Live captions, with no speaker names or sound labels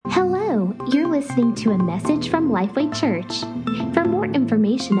You're listening to a message from Lifeway Church. For more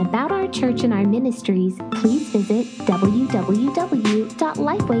information about our church and our ministries, please visit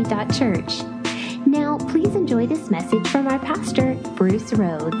www.lifeway.church. Now, please enjoy this message from our pastor, Bruce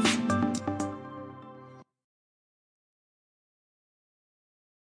Rhodes.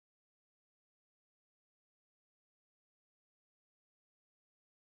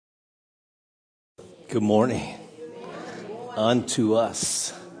 Good morning. Unto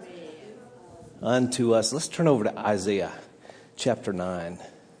us. Unto us. Let's turn over to Isaiah chapter 9.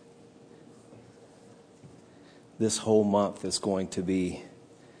 This whole month is going to be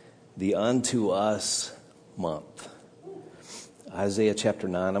the Unto Us month. Isaiah chapter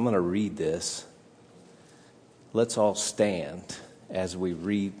 9. I'm going to read this. Let's all stand as we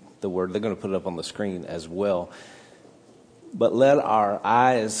read the word. They're going to put it up on the screen as well. But let our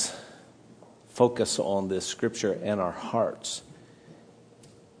eyes focus on this scripture and our hearts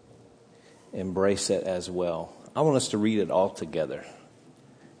embrace it as well. I want us to read it all together.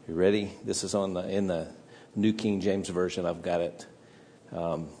 You ready? This is in the New King James Version. I've got it.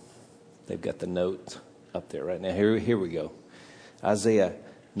 They've got the note up there right now. Here we go. Isaiah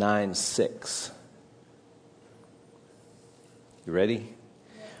 9:6. You ready?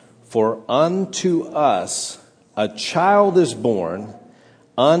 For unto us a child is born,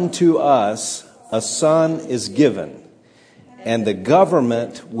 unto us a son is given, and the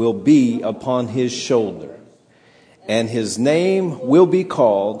government will be upon his shoulder. And his name will be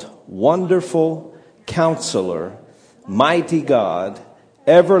called Wonderful Counselor, Mighty God,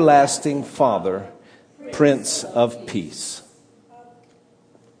 Everlasting Father, Prince of Peace.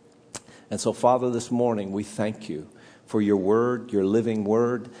 And so, Father, this morning we thank you for your word, your living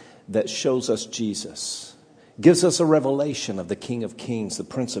word that shows us Jesus. Gives us a revelation of the King of Kings, the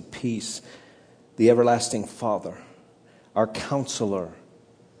Prince of Peace, the Everlasting Father, our Counselor.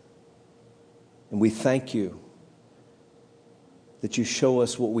 And we thank you that you show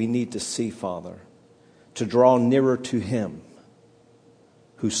us what we need to see, Father, to draw nearer to him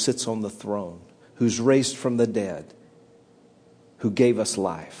who sits on the throne, who's raised from the dead, who gave us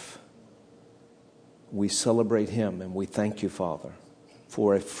life. We celebrate him and we thank you, Father,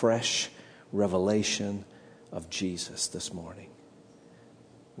 for a fresh revelation of Jesus this morning.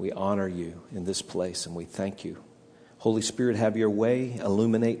 We honor you in this place and we thank you. Holy Spirit, have your way.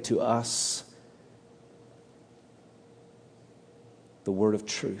 Illuminate to us the word of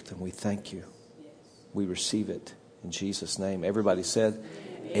truth, and we thank you. We receive it in Jesus' name. Everybody said,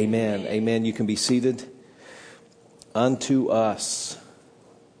 Amen. Amen. You can be seated. Unto us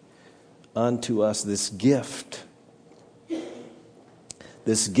this gift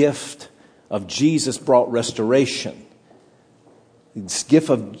of Jesus brought restoration. This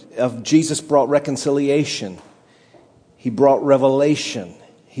gift of Jesus brought reconciliation. He brought revelation.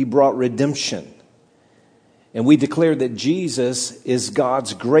 He brought redemption. And we declare that Jesus is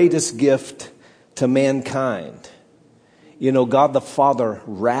God's greatest gift to mankind. You know, God the Father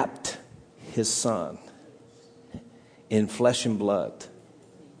wrapped his Son in flesh and blood.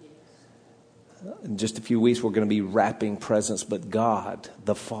 In just a few weeks, we're going to be wrapping presents, but God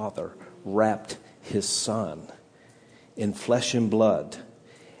the Father wrapped his Son in flesh and blood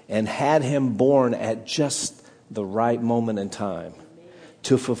and had him born at just the right moment in time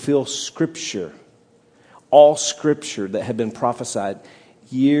to fulfill Scripture, all Scripture that had been prophesied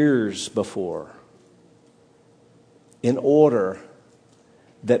years before, in order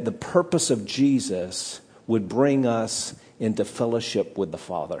that the purpose of Jesus would bring us into fellowship with the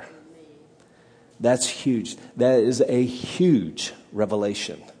Father. That's huge. That is a huge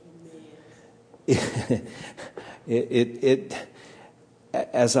revelation.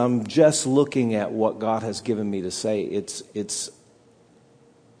 As I'm just looking at what God has given me to say, it's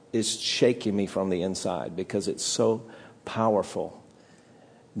shaking me from the inside because it's so powerful.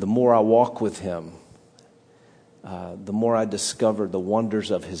 The more I walk with him, the more I discover the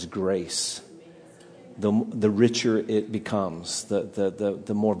wonders of his grace. The richer it becomes,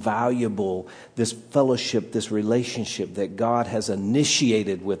 the more valuable this fellowship, this relationship that God has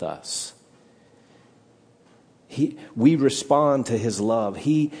initiated with us. We respond to his love.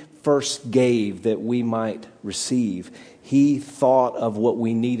 He first gave that we might receive. He thought of what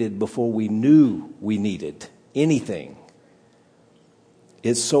we needed before we knew we needed anything.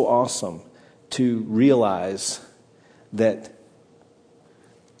 It's so awesome to realize that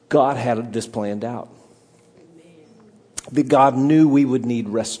God had this planned out. That God knew we would need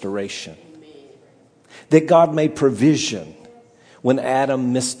restoration. That God made provision when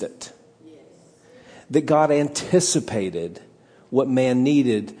Adam missed it. That God anticipated what man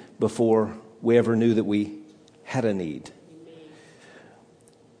needed before we ever knew that we had a need.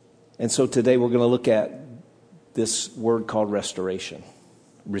 And so today we're going to look at this word called restoration,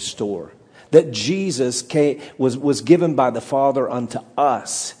 restore. That Jesus was given by the Father unto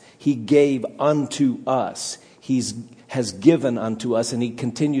us. He gave unto us. He has given unto us, and He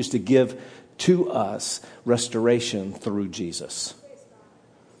continues to give to us restoration through Jesus.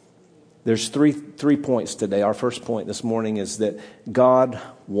 There's three points today. Our first point this morning is that God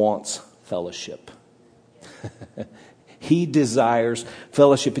wants fellowship. He desires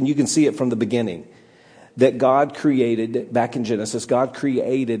fellowship, and you can see it from the beginning. That God created, back in Genesis, God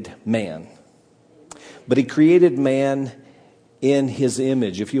created man. But He created man in His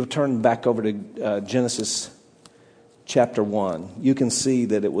image. If you'll turn back over to Genesis chapter 1, you can see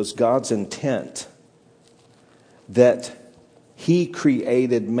that it was God's intent that He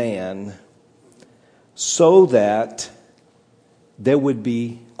created man so that there would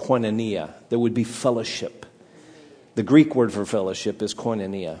be koinonia, there would be fellowship. The Greek word for fellowship is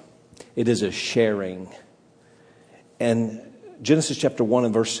koinonia. It is a sharing. And Genesis chapter 1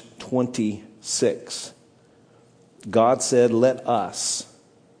 and verse 26, God said, let us.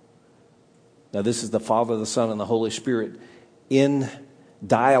 Now this is the Father, the Son, and the Holy Spirit in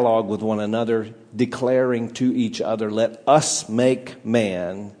dialogue with one another, declaring to each other, let us make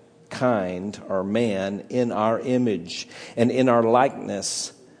mankind, or man, in our image and in our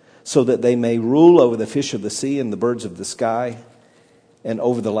likeness, so that they may rule over the fish of the sea and the birds of the sky, and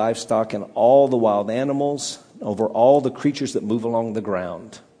over the livestock and all the wild animals, over all the creatures that move along the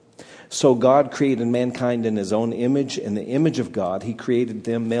ground. So God created mankind in His own image. In the image of God, He created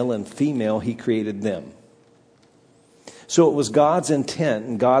them, male and female, He created them. So it was God's intent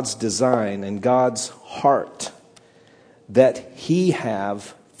and God's design and God's heart that He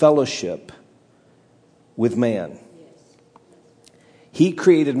have fellowship with man. He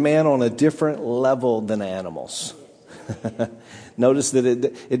created man on a different level than animals. Notice that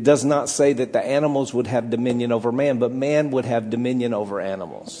it does not say that the animals would have dominion over man, but man would have dominion over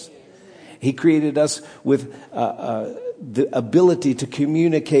animals. He created us with the ability to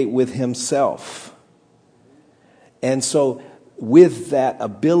communicate with Himself. And so with that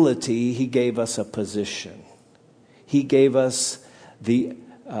ability, He gave us a position. He gave us the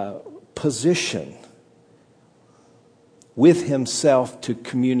position with Himself to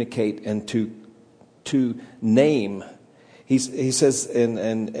communicate and to name. He says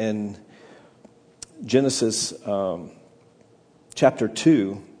in Genesis chapter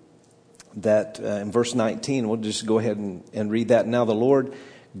 2, that in verse 19, we'll just go ahead and read that. Now the Lord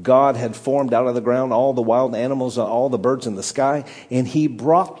God had formed out of the ground all the wild animals and all the birds in the sky, and He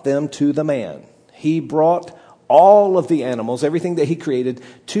brought them to the man. He brought all of the animals, everything that He created,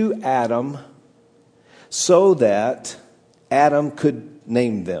 to Adam so that Adam could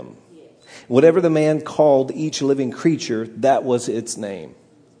name them. Whatever the man called each living creature, that was its name.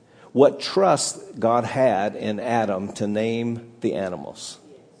 What trust God had in Adam to name the animals.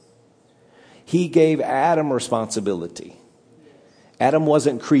 He gave Adam responsibility. Adam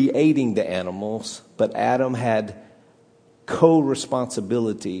wasn't creating the animals, but Adam had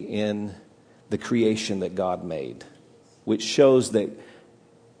co-responsibility in the creation that God made, which shows that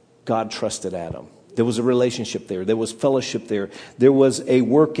God trusted Adam. There was a relationship there. There was fellowship there. There was a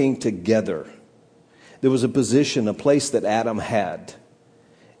working together. There was a position, a place that Adam had.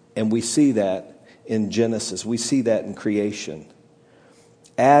 And we see that in Genesis. We see that in creation.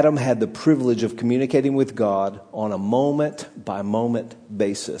 Adam had the privilege of communicating with God on a moment-by-moment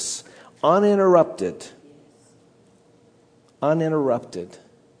basis. Uninterrupted. Uninterrupted.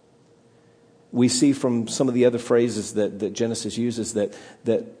 We see from some of the other phrases that Genesis uses that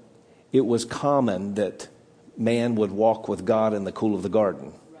it was common that man would walk with God in the cool of the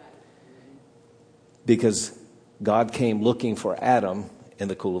garden. Because God came looking for Adam in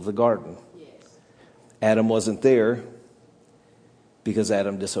the cool of the garden. Adam wasn't there because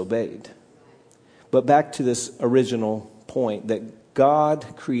Adam disobeyed. But back to this original point that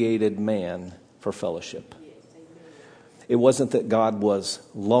God created man for fellowship. It wasn't that God was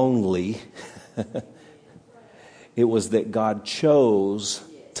lonely. It was that God chose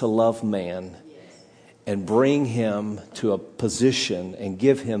to love man and bring him to a position and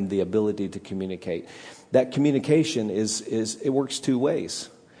give him the ability to communicate. That communication it works two ways.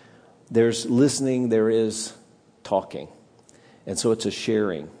 There's listening, there is talking. And so it's a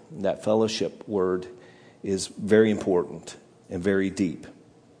sharing. That fellowship word is very important and very deep.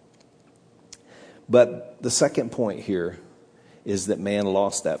 But the second point here is that man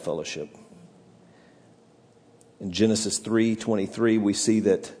lost that fellowship. In Genesis 3:23, we see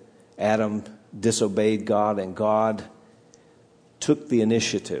that Adam disobeyed God, and God took the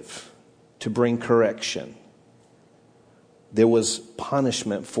initiative to bring correction. there was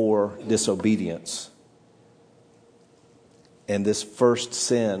punishment for disobedience. And this first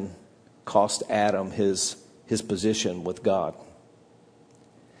sin cost Adam his position with God.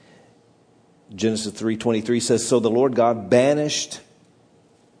 Genesis 3:23 says, "So the Lord God banished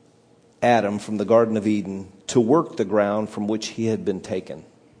Adam from the Garden of Eden to work the ground from which he had been taken."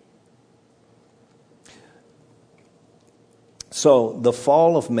 So the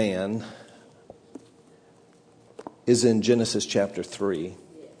fall of man is in Genesis chapter 3.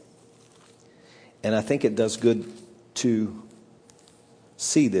 And I think it does good to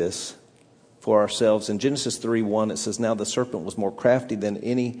see this for ourselves. In Genesis 3:1, it says, "Now the serpent was more crafty than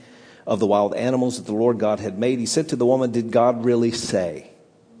any of the wild animals that the Lord God had made. He said to the woman, 'Did God really say,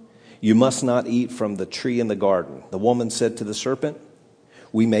 you must not eat from the tree in the garden?' The woman said to the serpent,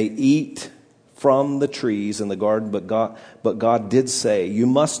 'We may eat from the trees in the garden, but God did say, you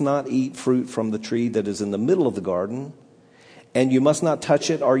must not eat fruit from the tree that is in the middle of the garden, and you must not touch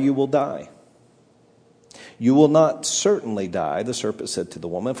it or you will die.' 'You will not certainly die,' the serpent said to the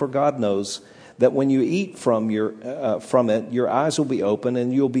woman, 'for God knows that when you eat from it, your eyes will be open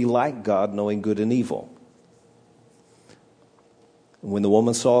and you'll be like God, knowing good and evil.' When the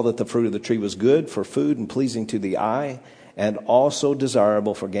woman saw that the fruit of the tree was good for food and pleasing to the eye, and also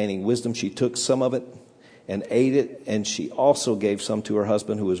desirable for gaining wisdom, she took some of it and ate it, and she also gave some to her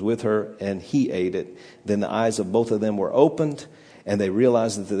husband who was with her, and he ate it. Then the eyes of both of them were opened, and they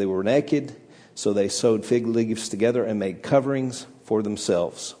realized that they were naked, so they sewed fig leaves together and made coverings for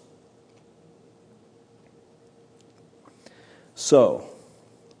themselves." So,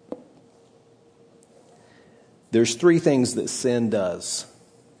 there's three things that sin does.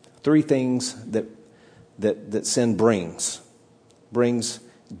 Three things that sin brings. Brings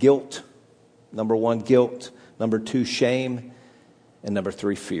guilt. Number one, guilt. Number two, shame. And number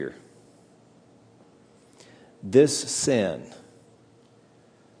three, fear. This sin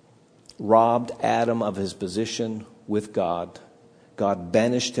robbed Adam of his position with God. God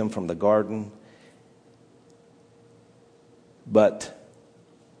banished him from the garden. But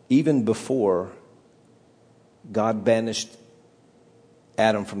even before God banished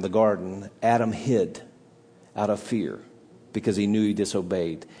Adam from the garden, Adam hid out of fear because he knew he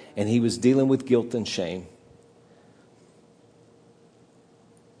disobeyed. And he was dealing with guilt and shame.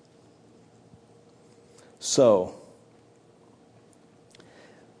 So,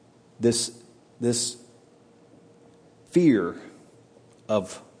 this fear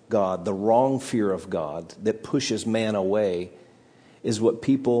of God, the wrong fear of God that pushes man away, is what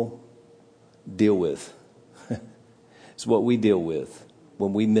people deal with. It's what we deal with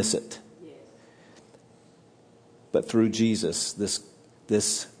when we miss it. But through Jesus,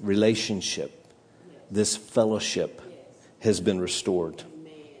 this relationship, this fellowship has been restored.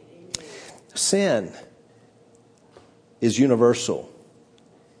 Sin is universal.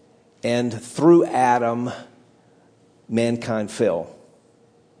 And through Adam, mankind fell.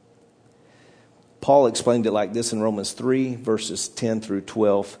 Paul explained it like this in Romans 3, verses 10 through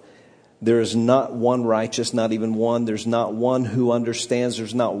 12. "There is not one righteous, not even one. There's not one who understands.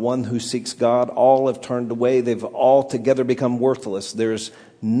 There's not one who seeks God. All have turned away. They've all together become worthless. There's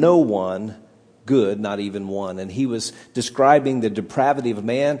no one good, not even one." And he was describing the depravity of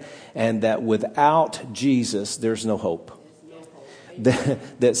man, and that without Jesus, there's no hope.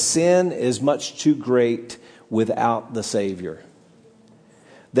 That sin is much too great without the Savior.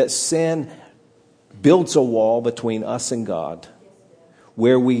 That sin builds a wall between us and God,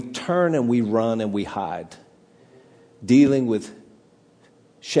 where we turn and we run and we hide, dealing with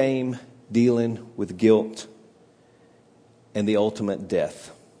shame, dealing with guilt, and the ultimate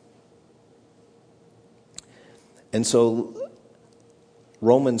death. And so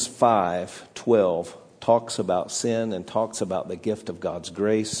Romans 5:12 talks about sin and talks about the gift of God's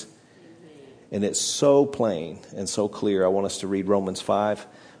grace. And it's so plain and so clear. I want us to read Romans 5,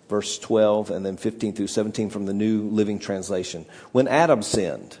 verse 12, and then 15 through 17 from the New Living Translation. "When Adam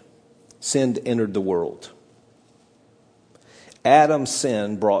sinned, sin entered the world. Adam's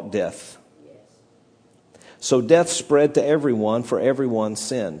sin brought death. So death spread to everyone, for everyone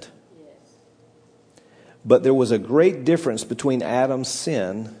sinned. But there was a great difference between Adam's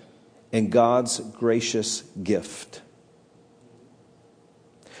sin and God's gracious gift.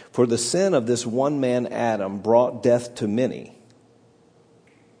 For the sin of this one man, Adam, brought death to many.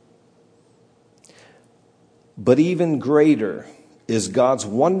 But even greater is God's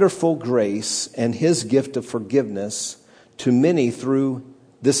wonderful grace and his gift of forgiveness to many through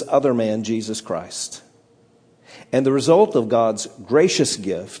this other man, Jesus Christ. And the result of God's gracious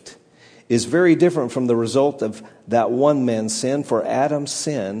gift is very different from the result of that one man's sin, for Adam's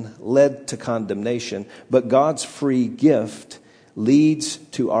sin led to condemnation, but God's free gift leads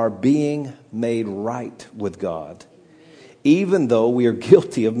to our being made right with God, even though we are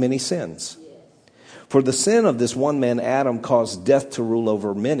guilty of many sins. For the sin of this one man, Adam, caused death to rule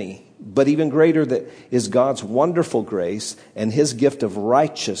over many, but even greater that is God's wonderful grace and his gift of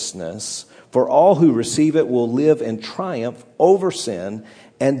righteousness, for all who receive it will live in triumph over sin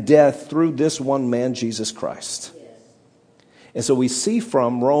and death through this one man, Jesus Christ. And so we see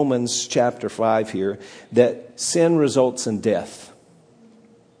from Romans chapter 5 here that sin results in death.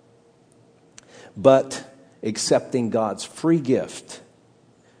 But accepting God's free gift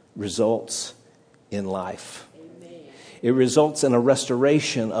results in life. It results in a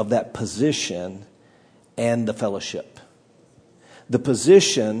restoration of that position and the fellowship. The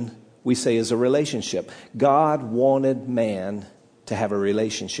position, we say, is a relationship. God wanted man to have a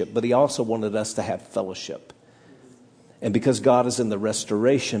relationship, but he also wanted us to have fellowship. And because God is in the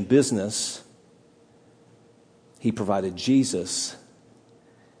restoration business, he provided Jesus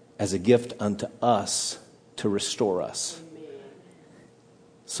as a gift unto us to restore us.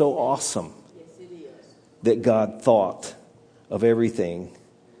 So awesome that God thought of everything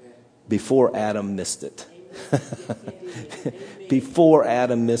before Adam missed it. Before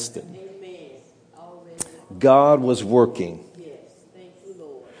Adam missed it. God was working.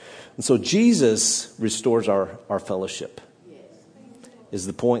 And so Jesus restores our fellowship. Is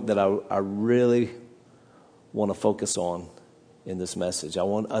the point that I really want to focus on in this message. I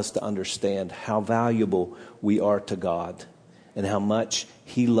want us to understand how valuable we are to God and how much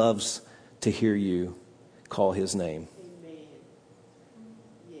he loves to hear you call his name. Amen.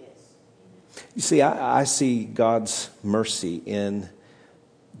 Yes. You see, I see God's mercy in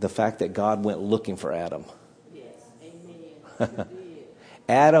the fact that God went looking for Adam. Yes. Amen.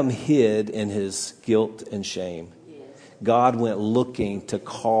 Adam hid in his guilt and shame. Yes. God went looking to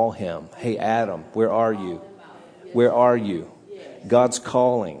call him. Hey, Adam, where are you? Yes. Where are you? Yes. God's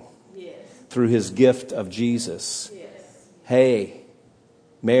calling through his gift of Jesus. Yes. Hey,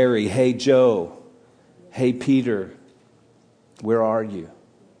 Mary. Hey, Joe. Hey, Peter, where are you?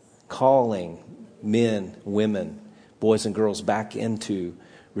 Calling men, women, boys and girls back into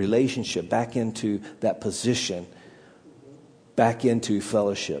relationship, back into that position, back into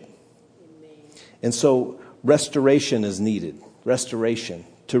fellowship. And so restoration is needed. Restoration,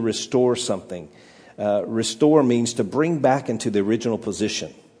 to restore something. Restore means to bring back into the original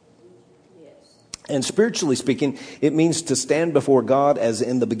position. And spiritually speaking, it means to stand before God as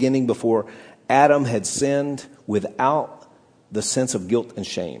in the beginning before Adam had sinned without the sense of guilt and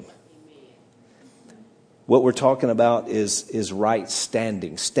shame. What we're talking about is right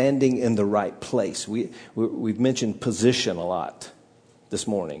standing, standing in the right place. We've mentioned position a lot this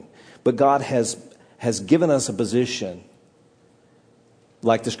morning. But God has given us a position,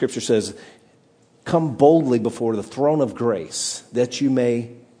 like the scripture says, come boldly before the throne of grace that you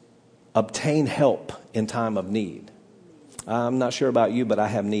may obtain help in time of need. I'm not sure about you, but I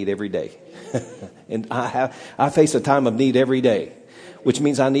have need every day. And I face a time of need every day, which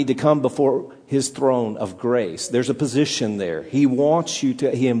means I need to come before his throne of grace. There's a position there. He wants you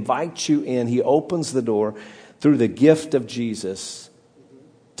to, he invites you in. He opens the door through the gift of Jesus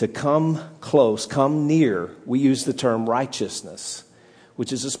to come close, come near. We use the term righteousness,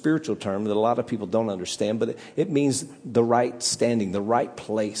 which is a spiritual term that a lot of people don't understand, but it means the right standing, the right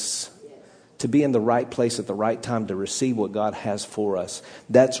place. To be in the right place at the right time to receive what God has for us.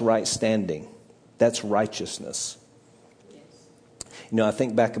 That's right standing. That's righteousness. You know, I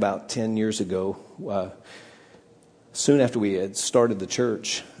think back about 10 years ago, soon after we had started the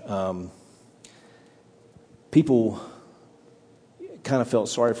church, people kind of felt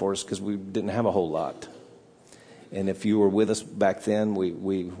sorry for us because we didn't have a whole lot. And if you were with us back then,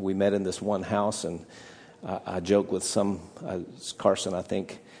 we met in this one house, and I joke with Carson, I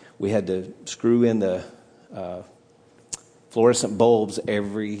think, we had to screw in the fluorescent bulbs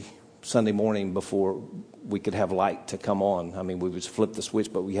every Sunday morning before we could have light to come on. I mean, we would flip the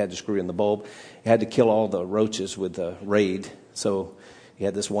switch, but we had to screw in the bulb. You had to kill all the roaches with the Raid, so you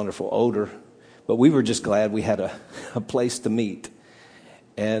had this wonderful odor. But we were just glad we had a place to meet.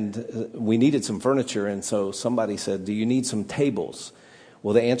 And we needed some furniture, and so somebody said, do you need some tables?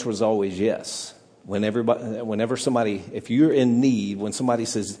 Well, the answer was always yes. Whenever somebody, if you're in need, when somebody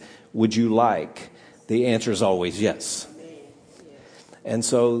says, would you like? The answer is always yes. And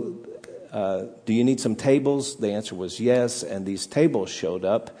so, do you need some tables? The answer was yes. And these tables showed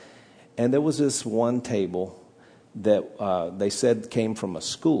up. And there was this one table that they said came from a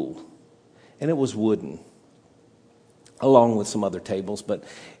school. And it was wooden. along with some other tables, but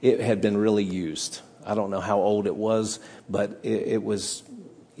it had been really used. I don't know how old it was, but it was,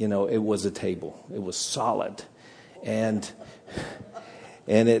 it was a table. It was solid, and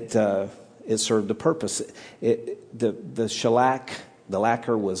it served a purpose. The shellac, the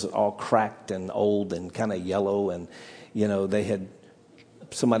lacquer was all cracked and old and kind of yellow, and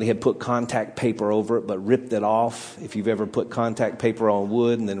somebody had put contact paper over it, but ripped it off. If you've ever put contact paper on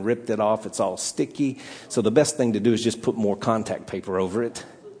wood and then ripped it off, it's all sticky. So the best thing to do is just put more contact paper over it.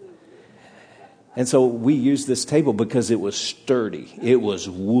 And so we used this table because it was sturdy. It was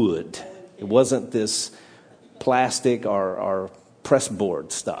wood. It wasn't this plastic or press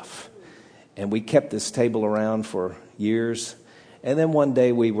board stuff. And we kept this table around for years. And then one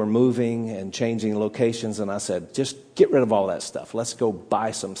day we were moving and changing locations, and I said, just get rid of all that stuff. Let's go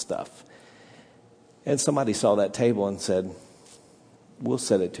buy some stuff. And somebody saw that table and said, we'll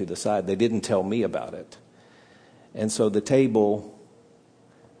set it to the side. They didn't tell me about it. And so the table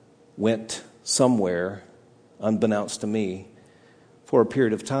went somewhere, unbeknownst to me, for a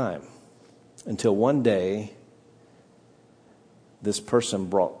period of time. Until one day, this person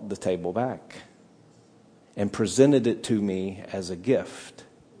brought the table back and presented it to me as a gift.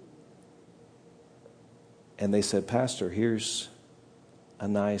 And they said, Pastor, here's a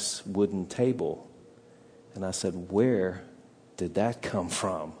nice wooden table. And I said, where did that come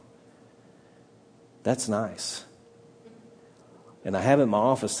from? That's nice. And I have it in my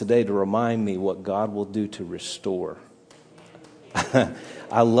office today to remind me what God will do to restore.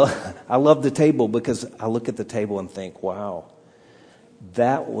 I love the table because I look at the table and think, wow,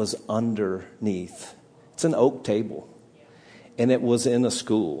 that was underneath. It's an oak table. And it was in a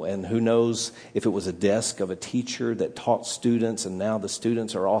school. And who knows if it was a desk of a teacher that taught students, and now the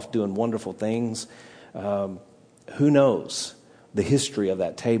students are off doing wonderful things. Who knows the history of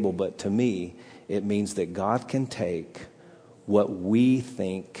that table? But to me, it means that God can take what we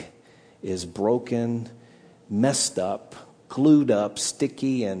think is broken, messed up, glued up,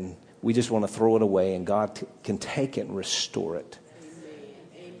 sticky, and we just want to throw it away. And God can take it and restore it.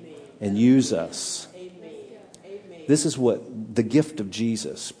 Amen. And use us. This is what the gift of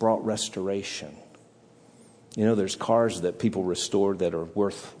Jesus brought, restoration. There's cars that people restored that are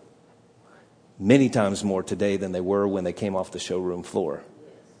worth many times more today than they were when they came off the showroom floor.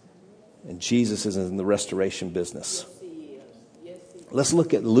 And Jesus is in the restoration business. Let's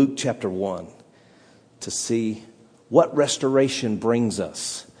look at Luke chapter 1 to see what restoration brings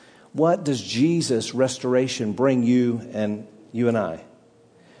us. What does Jesus' restoration bring you and I?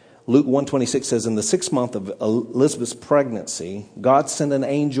 Luke 1:26 says, in the 6th month of Elizabeth's pregnancy, God sent an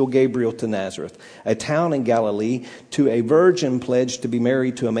angel Gabriel to Nazareth, a town in Galilee, to a virgin pledged to be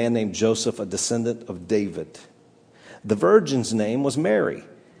married to a man named Joseph, a descendant of David. The virgin's name was Mary.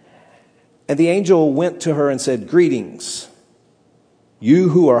 And the angel went to her and said, greetings, you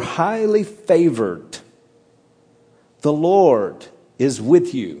who are highly favored. The Lord is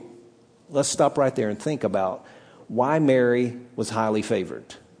with you. Let's stop right there and think about why Mary was highly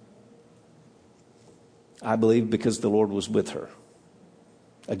favored. I believe because the Lord was with her.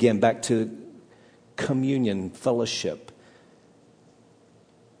 Again, back to communion, fellowship,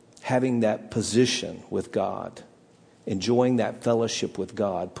 having that position with God, enjoying that fellowship with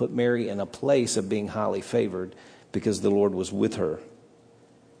God, put Mary in a place of being highly favored because the Lord was with her.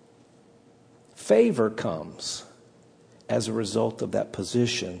 Favor comes as a result of that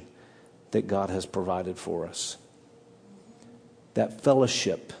position that God has provided for us. That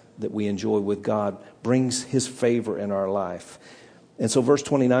fellowship that we enjoy with God brings his favor in our life. And so verse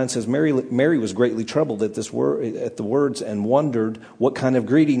 29 says, Mary was greatly troubled at the words and wondered what kind of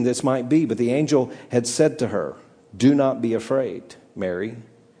greeting this might be. But the angel had said to her, do not be afraid, Mary.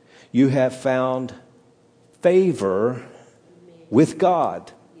 You have found favor with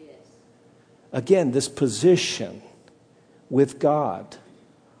God. Again, this position with God,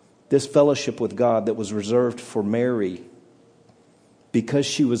 this fellowship with God that was reserved for Mary because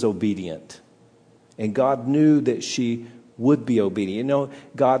she was obedient. And God knew that she would be obedient.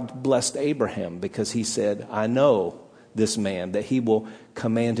 God blessed Abraham because he said, I know this man, that he will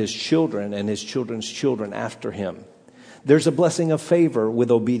command his children and his children's children after him. There's a blessing of favor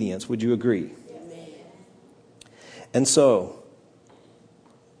with obedience. Would you agree? Amen. And so,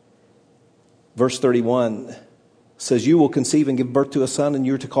 verse 31 says, you will conceive and give birth to a son, and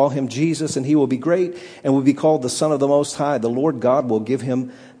you are to call him Jesus, and he will be great and will be called the Son of the Most High. The Lord God will give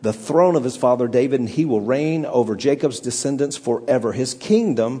him the throne of his father David, and he will reign over Jacob's descendants forever. His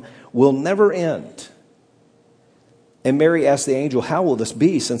kingdom will never end. And Mary asked the angel, how will this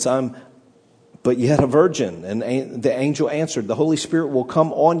be, since I'm but yet a virgin. And the angel answered, the Holy Spirit will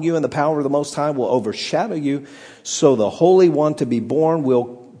come on you, and the power of the Most High will overshadow you. So the Holy One to be born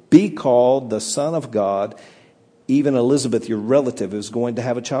will be called the Son of God. Even Elizabeth, your relative, is going to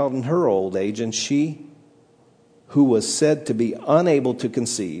have a child in her old age, and she, who was said to be unable to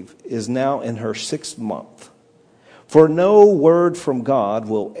conceive, is now in her 6th month. For no word from God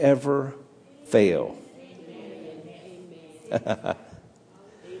will ever fail.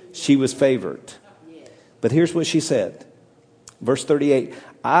 She was favored. But here's what she said. Verse 38,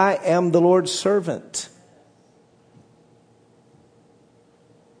 I am the Lord's servant.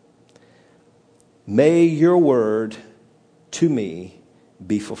 May your word to me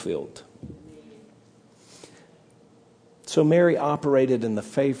be fulfilled. So Mary operated in the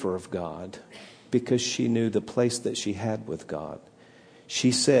favor of God because she knew the place that she had with God.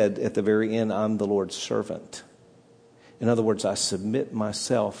 She said at the very end, I'm the Lord's servant. In other words, I submit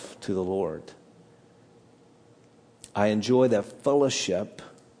myself to the Lord. I enjoy that fellowship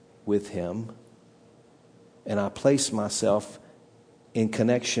with Him, and I place myself in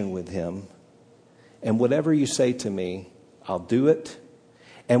connection with Him. And whatever you say to me, I'll do it.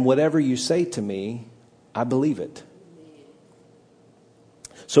 And whatever you say to me, I believe it.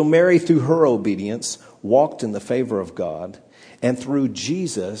 So Mary, through her obedience, walked in the favor of God. And through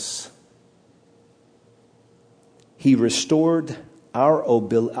Jesus, He restored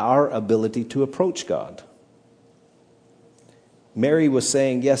our ability to approach God. Mary was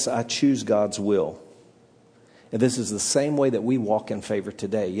saying, yes, I choose God's will. And this is the same way that we walk in favor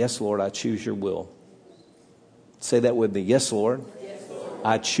today. Yes, Lord, I choose your will. Say that with me. Yes, Lord. Yes, Lord.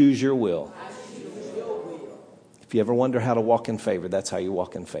 I choose your will. I choose your will. If you ever wonder how to walk in favor, that's how you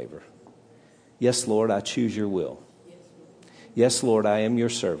walk in favor. Yes, Lord, I choose your will. Yes, Lord, I am your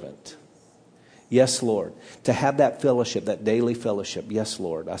servant. Yes, Lord. To have that fellowship, that daily fellowship. Yes,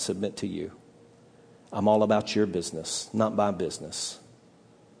 Lord, I submit to you. I'm all about your business, not my business.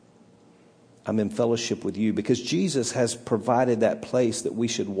 I'm in fellowship with you because Jesus has provided that place that we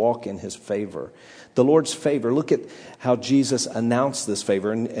should walk in his favor. The Lord's favor. Look at how Jesus announced this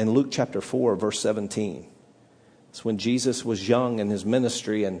favor in Luke chapter 4, verse 17. It's when Jesus was young in his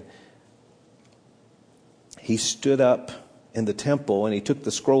ministry, and he stood up in the temple and he took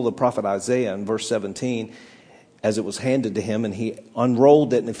the scroll of the prophet Isaiah in verse 17 as it was handed to him, and he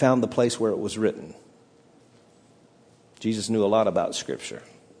unrolled it and he found the place where it was written. Jesus knew a lot about Scripture.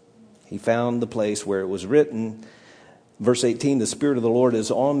 He found the place where it was written. Verse 18, the Spirit of the Lord is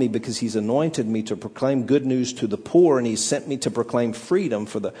on me because he's anointed me to proclaim good news to the poor, and he sent me to proclaim freedom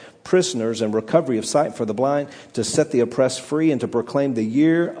for the prisoners and recovery of sight for the blind, to set the oppressed free, and to proclaim the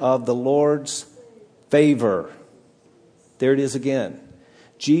year of the Lord's favor. There it is again.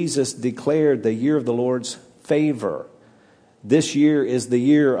 Jesus declared the year of the Lord's favor. This year is the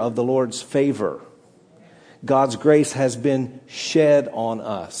year of the Lord's favor. God's grace has been shed on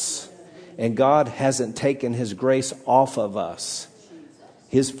us. And God hasn't taken his grace off of us.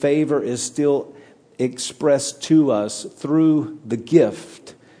 His favor is still expressed to us through the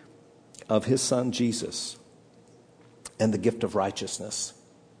gift of his Son Jesus and the gift of righteousness.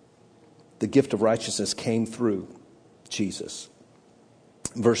 The gift of righteousness came through Jesus.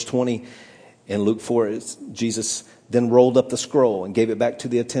 Verse 20 in Luke 4, Jesus then rolled up the scroll and gave it back to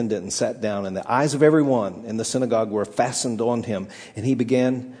the attendant and sat down. And the eyes of everyone in the synagogue were fastened on him. And he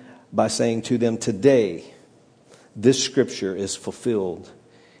began by saying to them, today, this scripture is fulfilled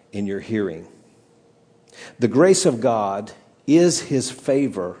in your hearing. The grace of God is his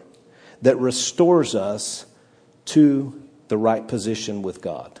favor that restores us to the right position with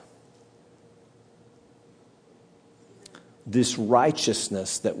God. This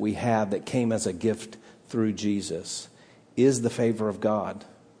righteousness that we have that came as a gift through Jesus is the favor of God.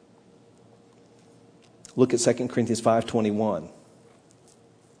 Look at 2 Corinthians 5:21.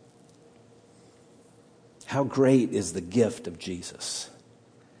 How great is the gift of Jesus?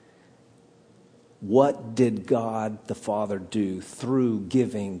 What did God the Father do through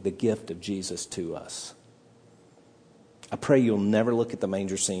giving the gift of Jesus to us? I pray you'll never look at the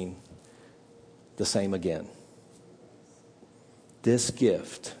manger scene the same again. This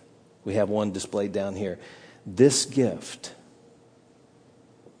gift, we have one displayed down here. This gift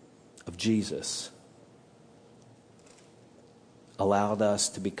of Jesus allowed us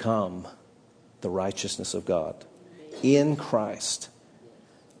to become the righteousness of God in Christ.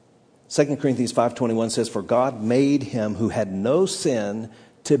 2 Corinthians 5:21 says, for God made him who had no sin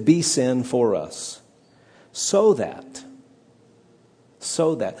to be sin for us, so that,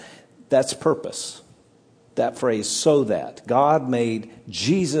 that's purpose. That phrase, so that. God made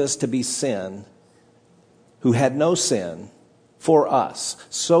Jesus to be sin, who had no sin, for us,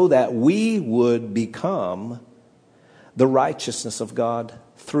 so that we would become the righteousness of God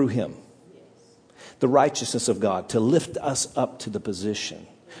through him. The righteousness of God, to lift us up to the position,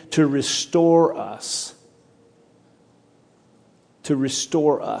 to restore us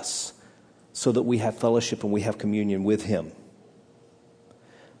so that we have fellowship and we have communion with him.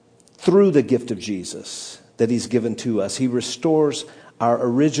 Through the gift of Jesus that he's given to us, he restores our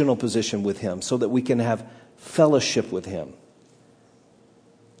original position with him so that we can have fellowship with him.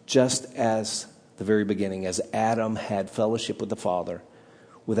 Just as the very beginning, as Adam had fellowship with the Father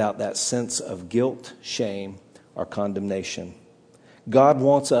without that sense of guilt, shame, or condemnation. God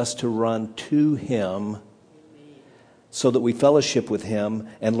wants us to run to him so that we fellowship with him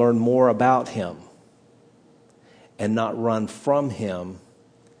and learn more about him, and not run from him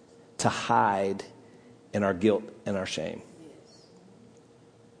to hide in our guilt and our shame.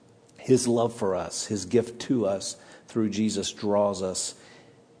 His love for us, his gift to us through Jesus draws us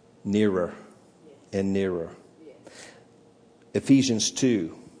nearer and nearer. Ephesians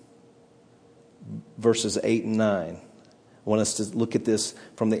 2, verses 8 and 9. I want us to look at this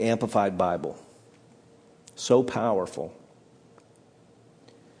from the Amplified Bible. So powerful.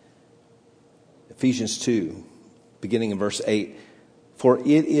 Ephesians 2, beginning in verse 8. For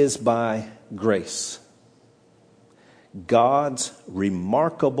it is by grace, God's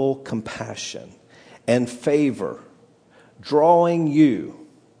remarkable compassion and favor, drawing you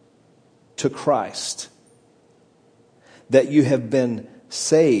to Christ, that you have been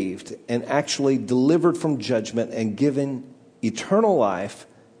saved and actually delivered from judgment and given eternal life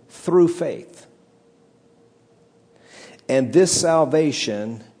through faith. And this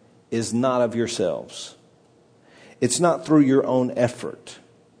salvation is not of yourselves. It's not through your own effort,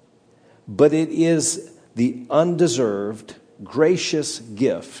 but it is the undeserved, gracious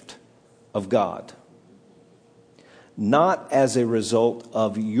gift of God, not as a result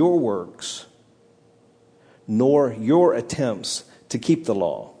of your works, nor your attempts to keep the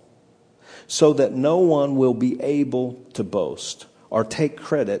law, so that no one will be able to boast or take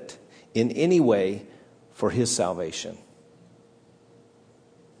credit in any way for his salvation.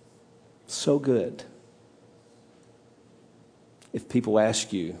 So good. If people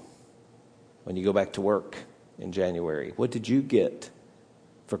ask you when you go back to work in January, what did you get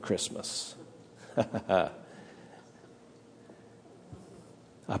for Christmas? I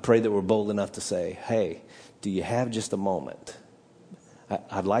pray that we're bold enough to say, hey, do you have just a moment?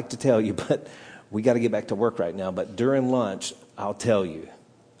 I'd like to tell you, but we got to get back to work right now. But during lunch, I'll tell you.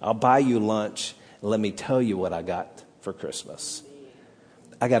 I'll buy you lunch and let me tell you what I got for Christmas.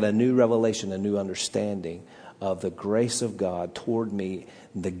 I got a new revelation, a new understanding of the grace of God toward me,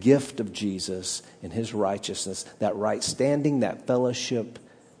 the gift of Jesus and his righteousness, that right standing, that fellowship,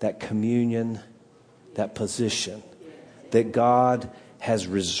 that communion, that position that God has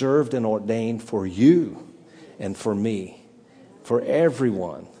reserved and ordained for you and for me, for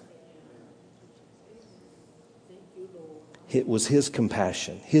everyone. It was his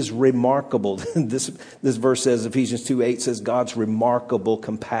compassion, his remarkable, this verse says, Ephesians 2:8 says, God's remarkable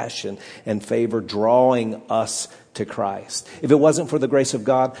compassion and favor drawing us to Christ. If it wasn't for the grace of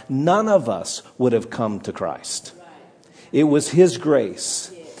God, none of us would have come to Christ. It was his grace.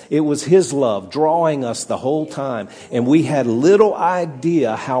 It was his love drawing us the whole time. And we had little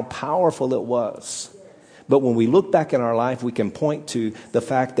idea how powerful it was. But when we look back in our life, we can point to the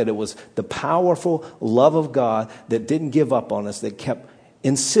fact that it was the powerful love of God that didn't give up on us, that kept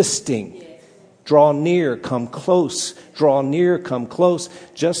insisting, draw near, come close, draw near, come close.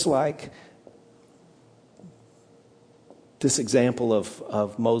 Just like this example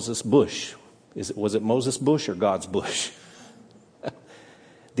of Moses' bush. Was it Moses' bush or God's bush?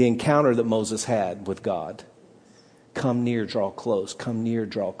 The encounter that Moses had with God. Come near, draw close. Come near,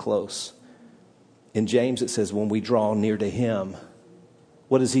 draw close. In James it says when we draw near to him,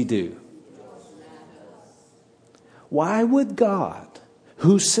 what does he do? Why would God,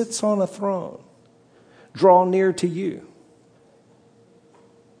 who sits on a throne, draw near to you?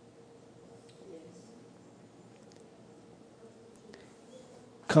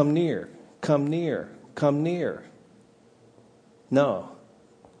 Come near, come near, come near. No.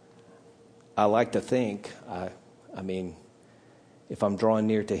 I like to think, I mean, if I'm drawing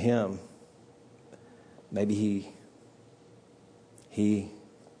near to him, maybe he's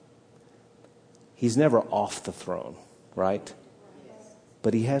never off the throne, right?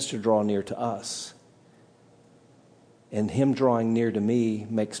 But he has to draw near to us. And him drawing near to me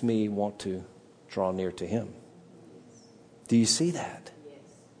makes me want to draw near to him. Do you see that?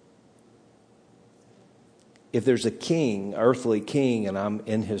 If there's a king, earthly king, and I'm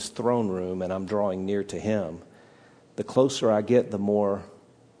in his throne room and I'm drawing near to him, the closer I get, the more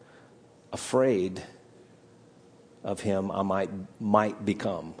afraid of him I might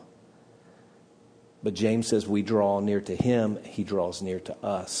become. But James says we draw near to him, he draws near to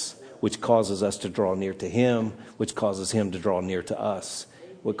us, which causes us to draw near to him, which causes him to draw near to us.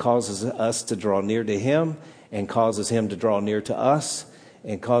 What causes us to draw near to him and causes him to draw near to us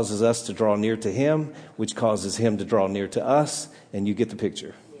and causes us to draw near to him, which causes him to draw near to us, and you get the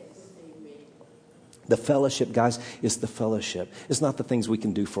picture. The fellowship, guys, is the fellowship. It's not the things we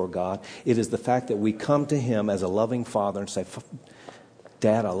can do for God. It is the fact that we come to him as a loving father and say,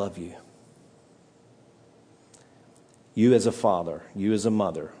 Dad, I love you. You as a father, you as a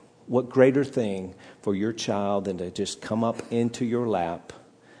mother, what greater thing for your child than to just come up into your lap,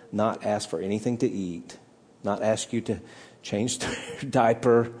 not ask for anything to eat, not ask you to change their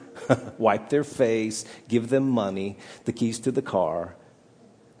diaper, wipe their face, give them money, the keys to the car,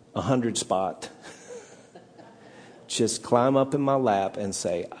 100 spot. Just climb up in my lap and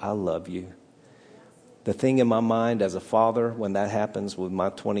say, I love you. The thing in my mind as a father when that happens with my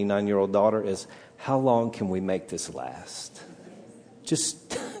 29-year-old daughter is, how long can we make this last?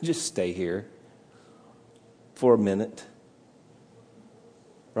 Just stay here for a minute.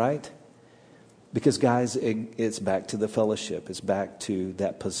 Right? Because, guys, it's back to the fellowship. It's back to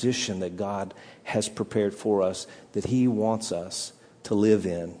that position that God has prepared for us, that he wants us to live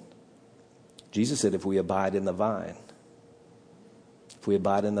in. Jesus said, if we abide in the vine, we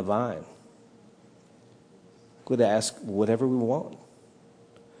could ask whatever we want.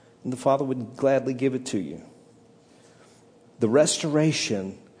 And the Father would gladly give it to you. The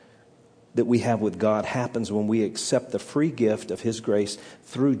restoration that we have with God happens when we accept the free gift of his grace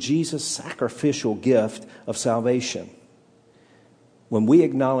through Jesus' sacrificial gift of salvation. When we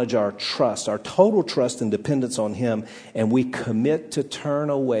acknowledge our trust, our total trust and dependence on him, and we commit to turn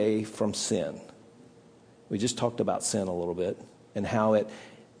away from sin. We just talked about sin a little bit and how it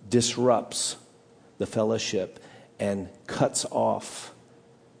disrupts the fellowship and cuts off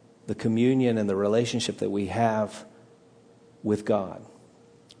the communion and the relationship that we have with God.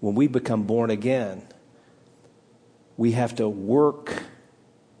 When we become born again, we have to work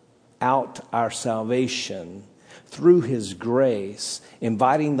out our salvation through his grace,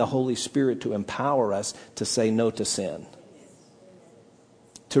 inviting the Holy Spirit to empower us to say no to sin,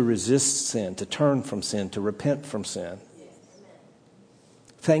 to resist sin, to turn from sin, to repent from sin.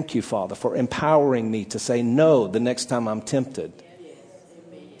 Thank you, Father, for empowering me to say no the next time I'm tempted,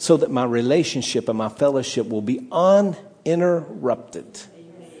 so that my relationship and my fellowship will be uninterrupted.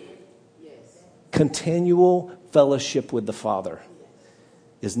 Continual fellowship with the Father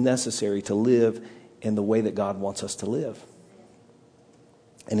is necessary to live in the way that God wants us to live.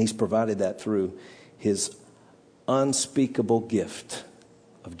 And he's provided that through his unspeakable gift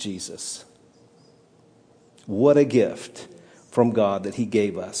of Jesus. What a gift from God that he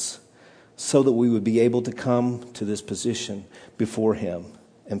gave us so that we would be able to come to this position before him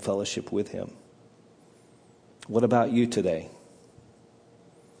and fellowship with him. What about you today?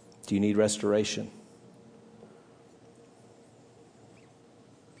 Do you need restoration?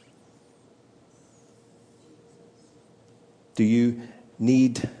 Do you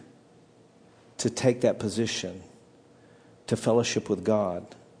need to take that position to fellowship with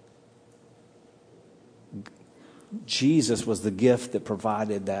God? Jesus was the gift that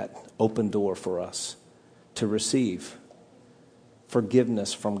provided that open door for us to receive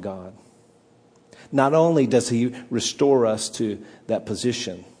forgiveness from God. Not only does he restore us to that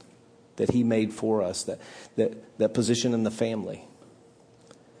position that he made for us, that position in the family,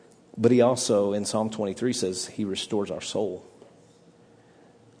 but he also, in Psalm 23, says he restores our soul.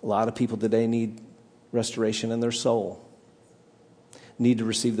 A lot of people today need restoration in their soul, need to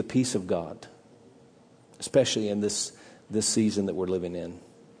receive the peace of God, especially in this season that we're living in.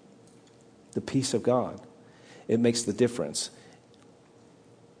 The peace of God. It makes the difference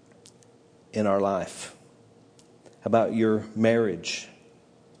in our life. How about your marriage?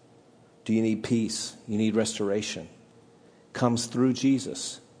 Do you need peace? You need restoration. Comes through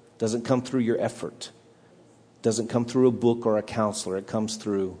Jesus. Doesn't come through your effort. Doesn't come through a book or a counselor. It comes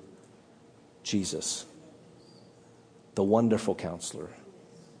through Jesus, the wonderful counselor,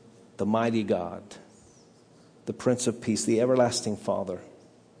 the mighty God, the Prince of Peace, the everlasting Father.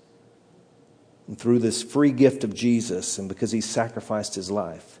 And through this free gift of Jesus, and because he sacrificed his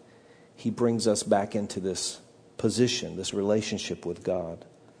life, he brings us back into this position, this relationship with God.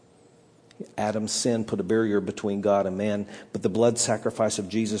 Adam's sin put a barrier between God and man, but the blood sacrifice of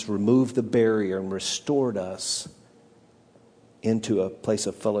Jesus removed the barrier and restored us into a place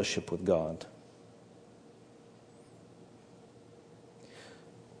of fellowship with God.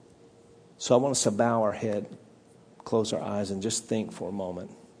 So I want us to bow our head, close our eyes and just think for a moment.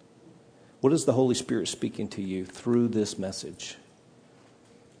 What is the Holy Spirit speaking to you through this message?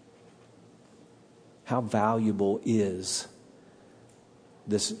 How valuable is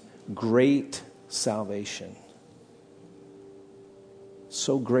this great salvation?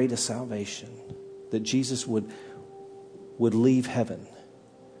 So great a salvation that Jesus would leave heaven,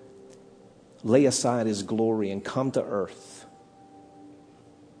 lay aside his glory and come to earth,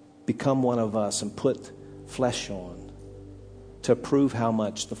 become one of us and put flesh on to prove how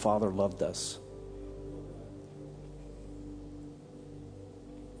much the Father loved us.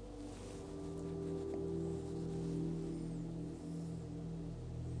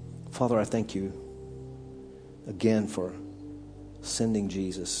 Father, I thank you again for sending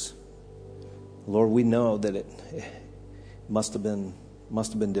Jesus. Lord, we know that it must have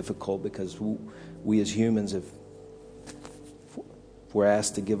been difficult because we as humans, if we're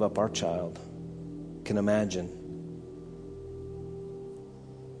asked to give up our child, can imagine.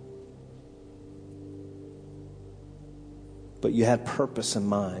 But you had purpose in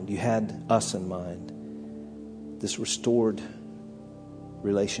mind. You had us in mind. This restored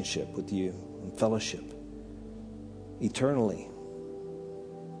relationship with you and fellowship eternally.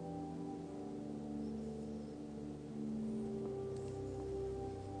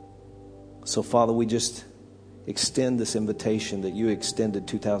 So, Father, we just extend this invitation that you extended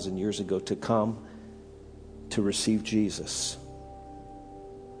 2,000 years ago to come to receive Jesus.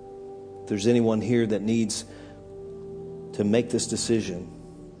 If there's anyone here that needs to make this decision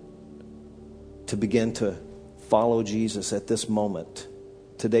to begin to follow Jesus at this moment,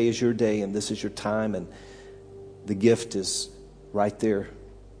 today is your day and this is your time, and the gift is right there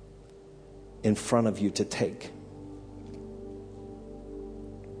in front of you to take.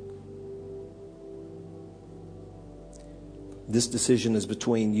 This decision is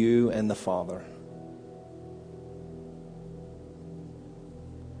between you and the Father.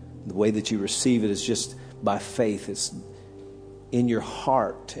 The way that you receive it is just by faith. It's in your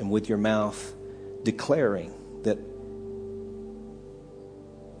heart and with your mouth declaring that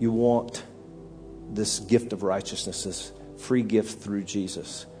you want this gift of righteousness, this free gift through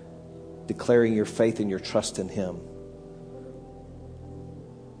Jesus, declaring your faith and your trust in him.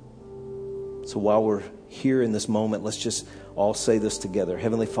 So while we're here in this moment, let's just all say this together.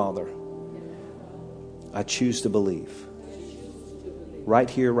 Heavenly Father, I choose to believe right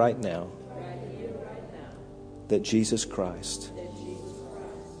here, right now, that Jesus Christ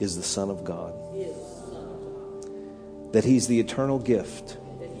is the Son of God, that he's the eternal gift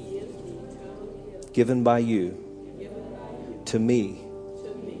given by you to me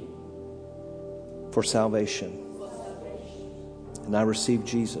for salvation. And I receive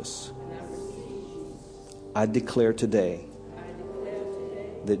Jesus. I declare today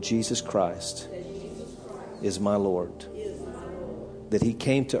that Jesus Christ is my Lord, that he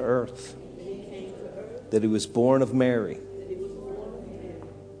came to earth, that he was born of Mary,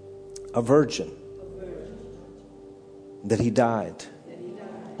 a virgin, that he died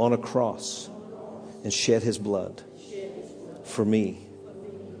on a cross and shed his blood for me,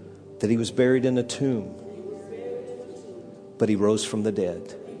 that he was buried in a tomb, but he rose from the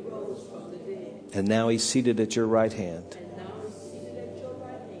dead. And now he's seated at your right hand.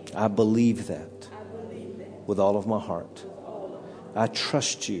 I believe that with all of my heart. I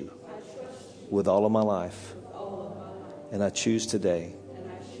trust you with all of my life. And I choose today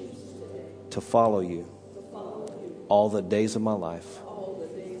to follow you all the days of my life.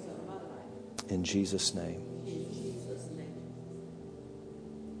 In Jesus' name.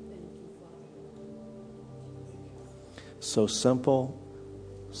 So simple,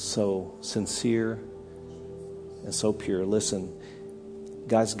 so sincere, and so pure. Listen,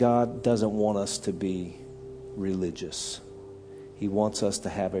 guys, God doesn't want us to be religious. He wants us to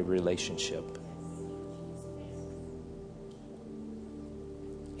have a relationship.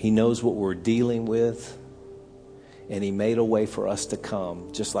 He knows what we're dealing with, and he made a way for us to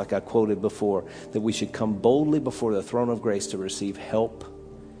come, just like I quoted before, that we should come boldly before the throne of grace to receive help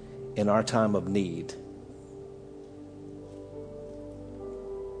in our time of need.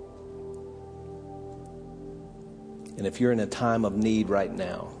 And if you're in a time of need right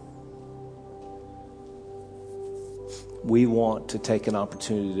now, we want to take an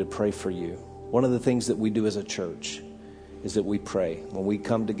opportunity to pray for you. One of the things that we do as a church is that we pray. When we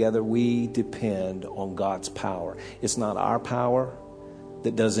come together, we depend on God's power. It's not our power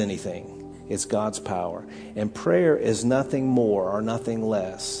that does anything. It's God's power. And prayer is nothing more or nothing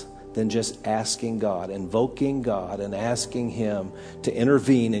less than just asking God, invoking God, and asking him to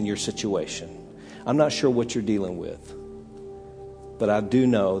intervene in your situation. I'm not sure what you're dealing with, but I do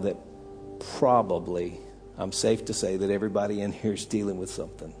know that probably I'm safe to say that everybody in here is dealing with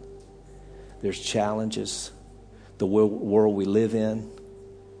something. There's challenges. The world we live in,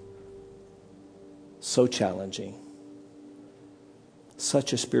 so challenging.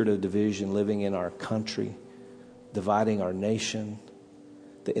 Such a spirit of division living in our country, dividing our nation.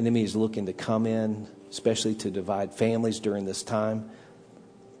 The enemy is looking to come in, especially to divide families during this time.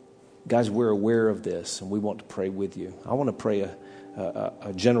 Guys, we're aware of this, and we want to pray with you. I want to pray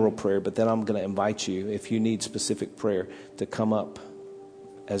a general prayer, but then I'm going to invite you, if you need specific prayer, to come up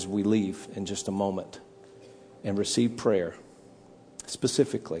as we leave in just a moment and receive prayer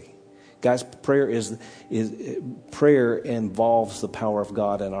specifically. Guys, prayer involves the power of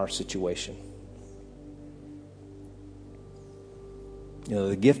God in our situation. You know,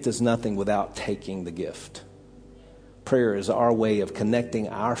 the gift is nothing without taking the gift. Prayer is our way of connecting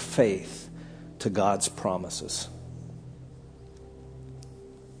our faith to God's promises.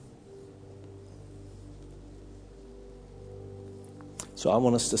 So I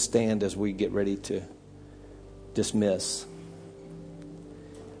want us to stand as we get ready to dismiss.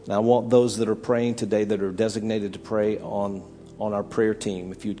 Now I want those that are praying today, that are designated to pray on our prayer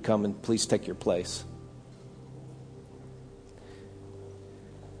team, if you'd come and please take your place.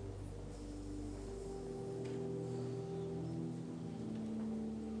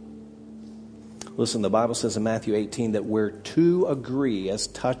 Listen, the Bible says in Matthew 18 that where two agree as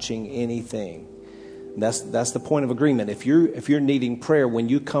touching anything, that's the point of agreement. If you're needing prayer, when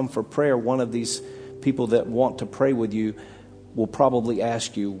you come for prayer, one of these people that want to pray with you will probably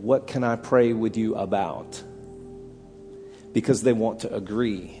ask you, what can I pray with you about? Because they want to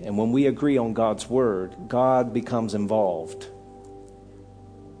agree. And when we agree on God's word, God becomes involved.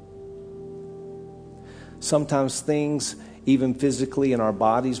 Sometimes things, even physically in our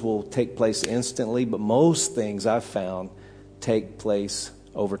bodies, will take place instantly, but most things I've found take place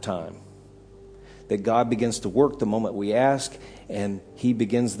over time. That God begins to work the moment we ask, and He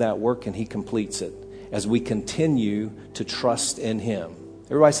begins that work and He completes it as we continue to trust in Him.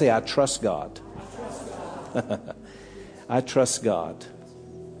 Everybody say, I trust God. I trust God. I trust God.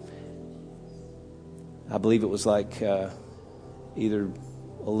 I believe it was like either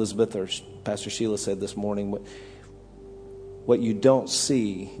Elizabeth or Pastor Sheila said this morning, what you don't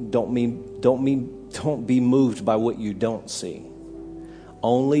see, don't be moved by what you don't see.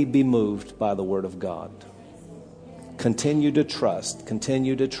 Only be moved by the Word of God. Continue to trust,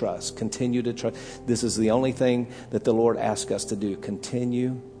 continue to trust, continue to trust. This is the only thing that the Lord asks us to do.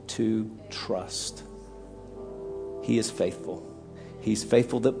 Continue to trust. He is faithful. He's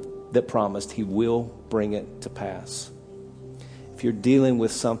faithful that promised. He will bring it to pass. If you're dealing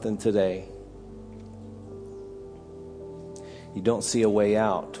with something today, you don't see a way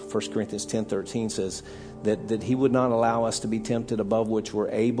out. 1 Corinthians 10:13 says that He would not allow us to be tempted above which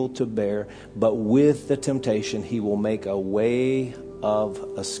we're able to bear, but with the temptation He will make a way of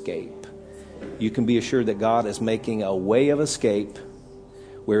escape. You can be assured that God is making a way of escape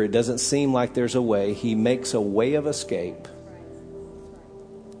where it doesn't seem like there's a way. He makes a way of escape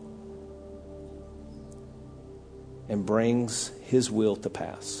and brings His will to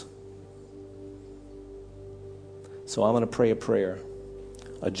pass. So I'm going to pray a prayer,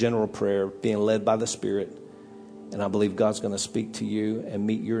 a general prayer, being led by the Spirit. And I believe God's going to speak to you and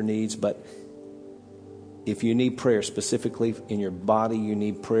meet your needs. But if you need prayer specifically in your body, you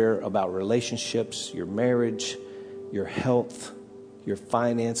need prayer about relationships, your marriage, your health, your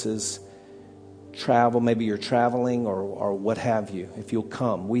finances, travel, maybe you're traveling or what have you. If you'll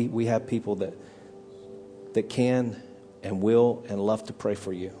come, we have people that can and will and love to pray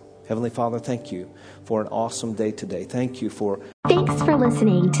for you. Heavenly Father, thank you for an awesome day today. Thank you for... Thanks for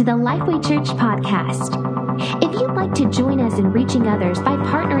listening to the Lifeway Church podcast. If you'd like to join us in reaching others by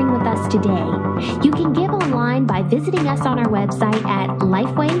partnering with us today, you can give online by visiting us on our website at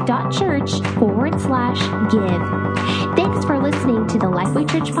lifeway.church/give. Thanks for listening to the Lifeway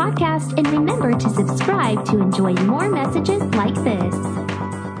Church podcast, and remember to subscribe to enjoy more messages like this.